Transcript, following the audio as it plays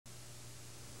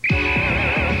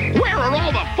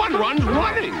fun runs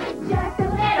running. Just a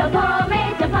little ball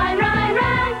makes a fun run,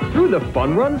 run. Through the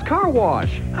Fun Runs car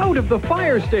wash. Out of the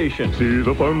fire station. See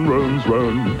the fun runs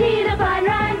run. See the fun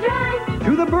runs run.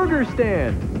 To the burger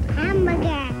stand.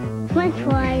 Hamburger. French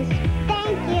fries.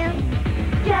 Thank you.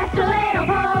 Just a little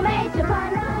ball makes a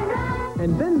fun run, run.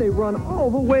 And then they run all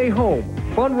the way home.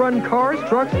 Fun Run cars,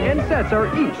 trucks, and sets are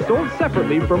each sold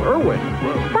separately from Irwin.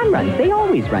 Fun runs, they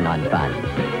always run on fun.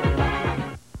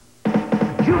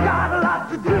 You got a lot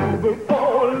to do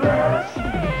before lunch.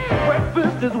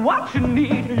 Breakfast is what you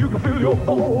need. You can fill your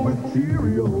bowl with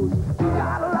Cheerios. You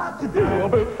got a lot to do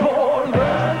before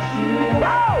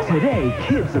lunch. Today,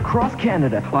 kids across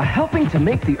Canada are helping to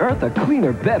make the earth a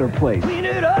cleaner, better place. Clean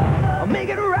it up, make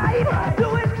it right,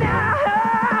 do it now.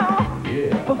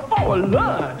 Yeah. Before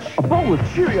lunch. A bowl of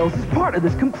Cheerios is part of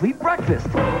this complete breakfast.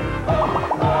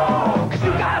 'Cause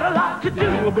you got a lot to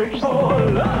do before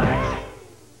lunch.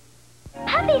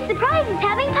 Puppy Surprise is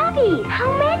having puppies.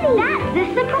 How many? That's the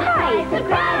surprise.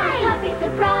 Surprise! Puppy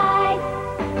surprise.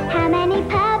 How many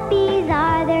puppies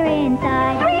are there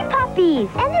inside? 3 puppies.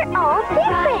 And they're all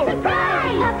different.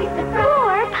 Surprise! Puppy surprise.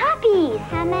 4 puppies.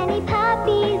 How many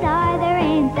puppies are there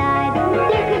inside?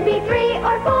 There could be 3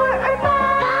 or 4 or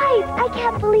 5. 5. I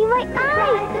can't believe my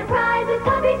eyes. Surprise with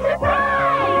Puppy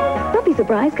Surprise. Puppy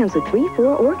Surprise comes with 3,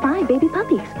 4, or 5 baby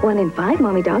puppies. 1 in 5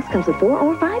 mommy dogs comes with 4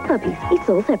 or 5 puppies, each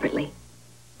sold separately.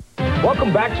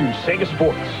 Welcome back to Sega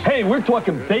Sports. Hey, we're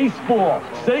talking baseball.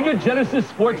 Sega Genesis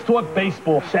Sports Talk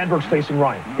Baseball. Sandberg's facing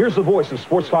Ryan. Here's the voice of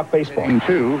Sports Talk Baseball.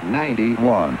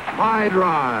 291. High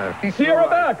drive. Sierra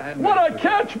back. What a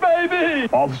catch, baby!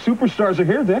 All the superstars are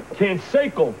here, Dick.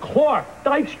 Canseco, Clark,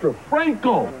 Dykstra,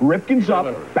 Franco. Ripken's up.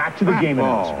 Back to the game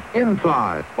Ball. announcer.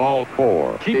 Inside. Ball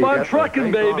 4. Keep on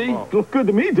trucking, baby. Look good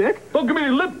to me, Dick. Don't give me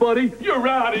a lip, buddy. You're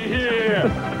out of here.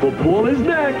 Football is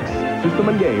next. System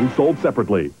and game sold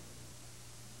separately.